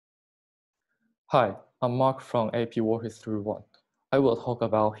Hi, I'm Mark from AP World History 1. I will talk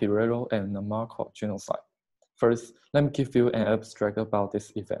about Herero and Namaqua genocide. First, let me give you an abstract about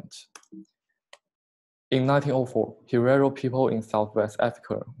this event. In 1904, Herero people in Southwest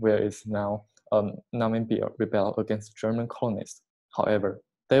Africa, where is now Namibia, rebelled against German colonists. However,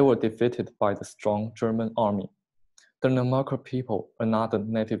 they were defeated by the strong German army. The Namaqua people, another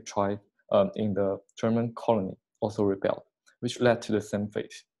native tribe in the German colony, also rebelled, which led to the same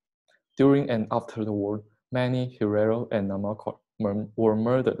fate. During and after the war, many Herero and Namaqua were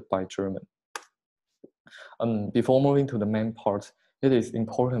murdered by Germans. Before moving to the main part, it is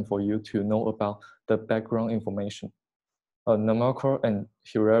important for you to know about the background information. Namaqua and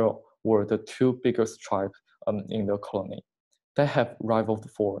Herero were the two biggest tribes in the colony. They have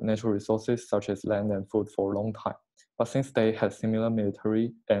rivaled for natural resources such as land and food for a long time. But since they had similar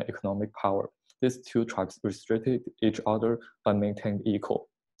military and economic power, these two tribes restricted each other but maintained equal.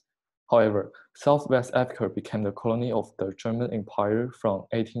 However, Southwest Africa became the colony of the German Empire from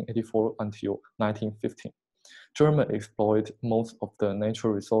 1884 until 1915. Germans exploited most of the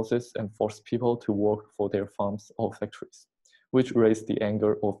natural resources and forced people to work for their farms or factories, which raised the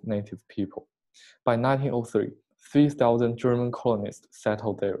anger of native people. By 1903, 3,000 German colonists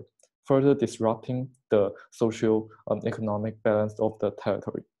settled there, further disrupting the socio-economic balance of the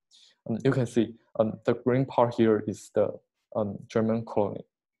territory. You can see the green part here is the German colony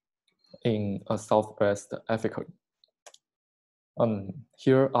in Southwest Africa.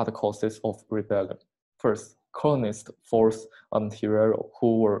 Here are the causes of rebellion. First, colonists forced Herero,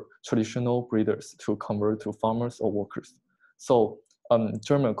 who were traditional breeders, to convert to farmers or workers. So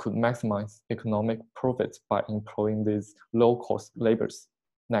Germans could maximize economic profits by employing these low-cost laborers.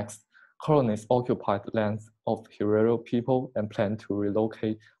 Next, colonists occupied lands of Herero people and planned to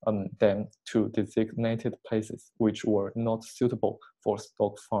relocate them to designated places which were not suitable for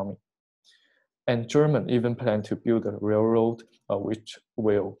stock farming. And Germans even planned to build a railroad which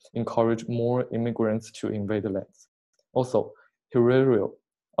will encourage more immigrants to invade the lands. Also, Herero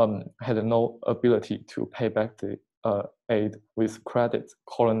had no ability to pay back the aid with credit.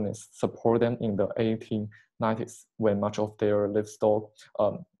 Colonists support them in the 1890s when much of their livestock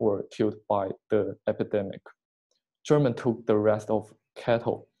were killed by the epidemic. Germans took the rest of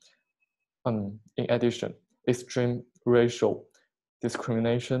cattle. In addition, extreme racial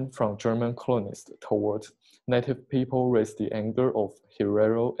discrimination from German colonists towards native people raised the anger of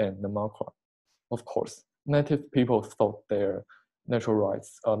Herero and Namaqua. Of course, native people thought their natural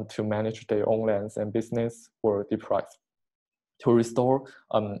rights to manage their own lands and business were deprived. To restore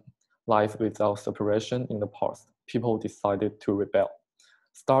life without separation in the past, people decided to rebel.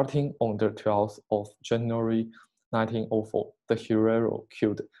 Starting on the 12th of January 1904, the Herero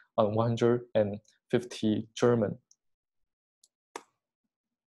killed 150 Germans.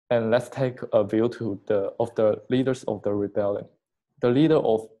 And let's take a view of the leaders of the rebellion. The leader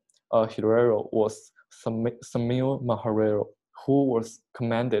of Herero was Samuel Herero, who was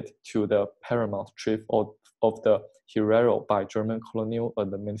commanded to the paramount chief of the Herero by German colonial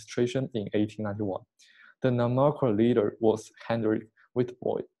administration in 1891. The Namaqua leader was Hendrik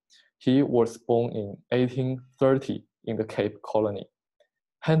Witbooi. He was born in 1830 in the Cape Colony.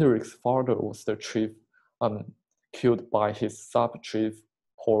 Hendrik's father was the chief killed by his sub-chief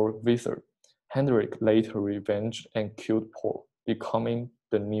Paul Visser. Hendrik later revenged and killed Paul, becoming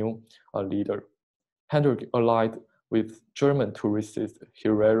the new leader. Hendrik allied with Germans to resist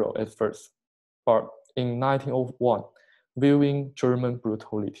Herero at first, but in 1901, viewing German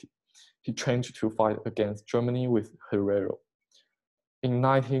brutality, he changed to fight against Germany with Herero. In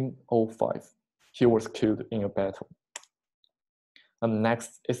 1905, he was killed in a battle.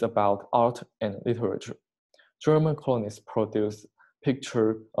 Next is about art and literature. German colonists produced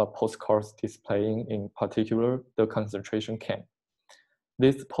picture postcards displaying in particular the concentration camp.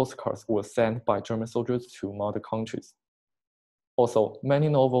 These postcards were sent by German soldiers to mother countries. Also, many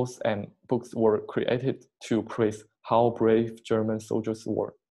novels and books were created to praise how brave German soldiers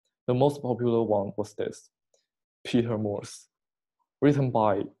were. The most popular one was this, Peter Morse, written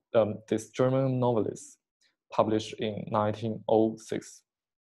by this German novelist, published in 1906.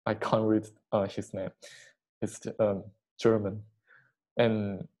 I can't read his name, it's German.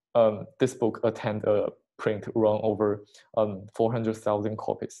 And this book attained a print run over 400,000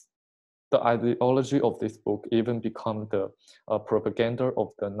 copies. The ideology of this book even became the propaganda of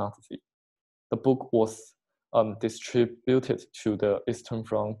the Nazi. The book was distributed to the Eastern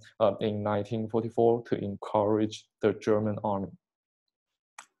Front in 1944 to encourage the German army.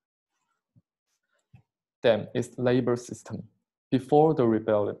 Then is labor system. Before the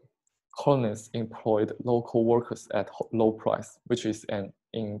rebellion, colonists employed local workers at low price, which is an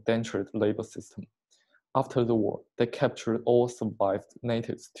indentured labor system. After the war, they captured all survived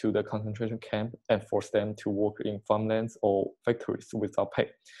natives to the concentration camp and forced them to work in farmlands or factories without pay,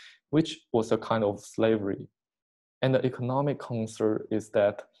 which was a kind of slavery. And the economic concern is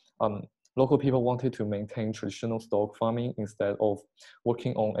that local people wanted to maintain traditional stock farming instead of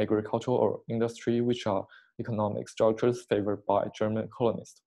working on agriculture or industry, which are economic structures favored by German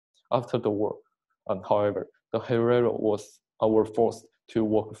colonists. After the war, however, the Herero were forced to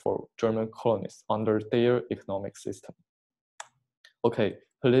work for German colonists under their economic system. Okay,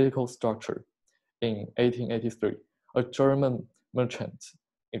 political structure. In 1883, a German merchant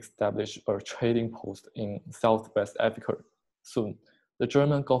established a trading post in Southwest Africa. Soon, the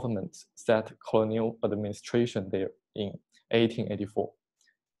German government set colonial administration there in 1884.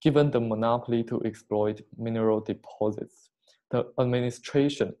 Given the monopoly to exploit mineral deposits, the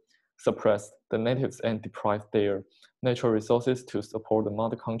administration suppressed the natives and deprived their natural resources to support the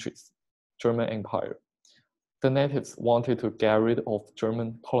mother country's German Empire. The natives wanted to get rid of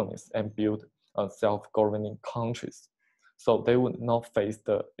German colonies and build self-governing countries, so they would not face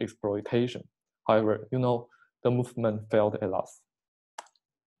the exploitation. However, the movement failed at last.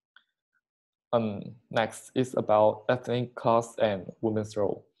 Next is about ethnic class and women's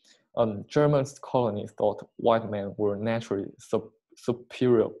role. German colonists thought white men were naturally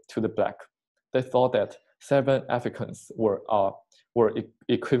superior to the black. They thought that 7 Africans were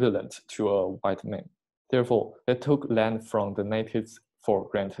equivalent to a white man. Therefore, they took land from the natives for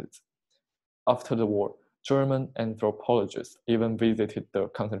granted. After the war, German anthropologists even visited the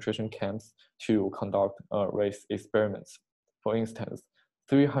concentration camps to conduct race experiments. For instance,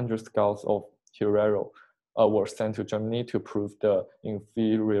 300 scouts of Herero were sent to Germany to prove the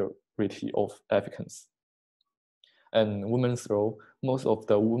inferiority of Africans. And women's role, most of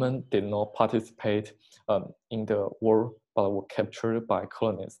the women did not participate in the war, but were captured by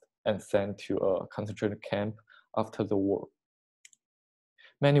colonists and sent to a concentration camp after the war.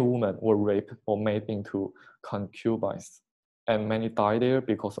 Many women were raped or made into concubines, and many died there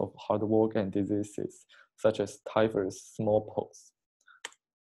because of hard work and diseases such as typhus, smallpox.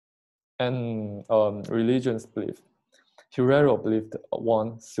 And religions belief. Herero believed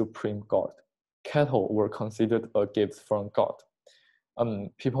one supreme God. Cattle were considered a gift from God.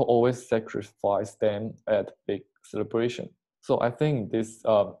 People always sacrifice them at big celebration. So I think this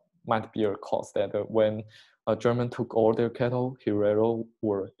might be a cause that when German took all their cattle, Herero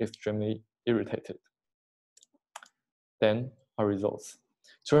were extremely irritated. Then our results.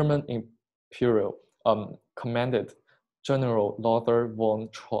 German Imperial commanded General Lothar von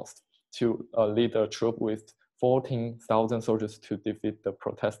Trost to lead a troop with 14,000 soldiers to defeat the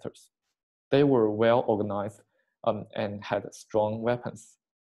protesters. They were well organized and had strong weapons,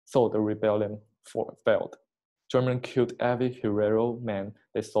 so the rebellion failed. Germans killed every Herero man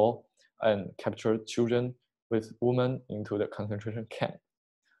they saw and captured children with women into the concentration camp.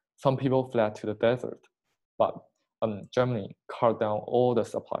 Some people fled to the desert, but Germany cut down all the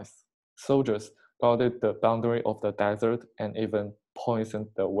supplies. Soldiers guarded the boundary of the desert and even poisoned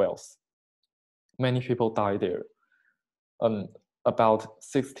the wells. Many people died there. About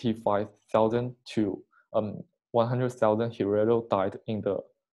 65,000 to 100,000 Herero died in the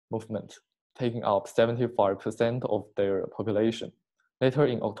movement, taking up 75% of their population. Later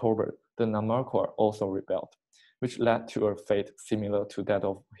in October, the Namaqua also rebelled, which led to a fate similar to that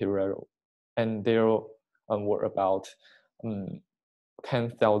of Herero. And there were about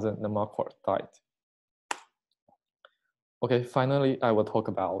 10,000 Namaqua died. Okay, finally, I will talk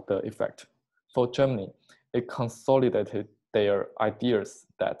about the effect. For Germany, it consolidated their ideas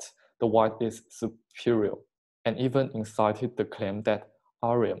that the white is superior, and even incited the claim that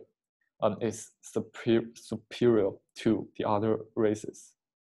Aryan is superior to the other races.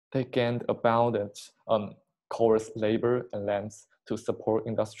 They gained abundant coerced labor and lands to support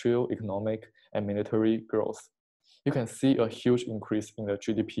industrial, economic, and military growth. You can see a huge increase in the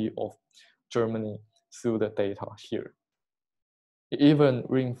GDP of Germany through the data here. It even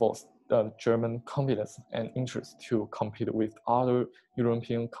reinforced the German confidence and interest to compete with other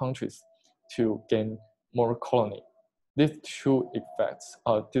European countries to gain more colony. These two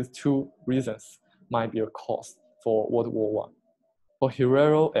reasons might be a cause for World War I. For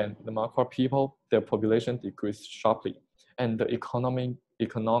Herero and the Namaqua people, their population decreased sharply, and the economy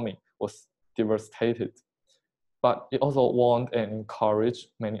was devastated. But it also warned and encouraged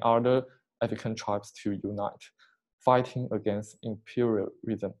many other African tribes to unite, fighting against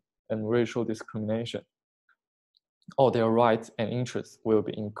imperialism and racial discrimination. All their rights and interests will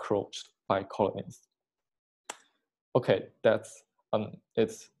be encroached by colonies. Okay, that's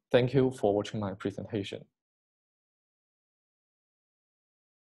it. Thank you for watching my presentation.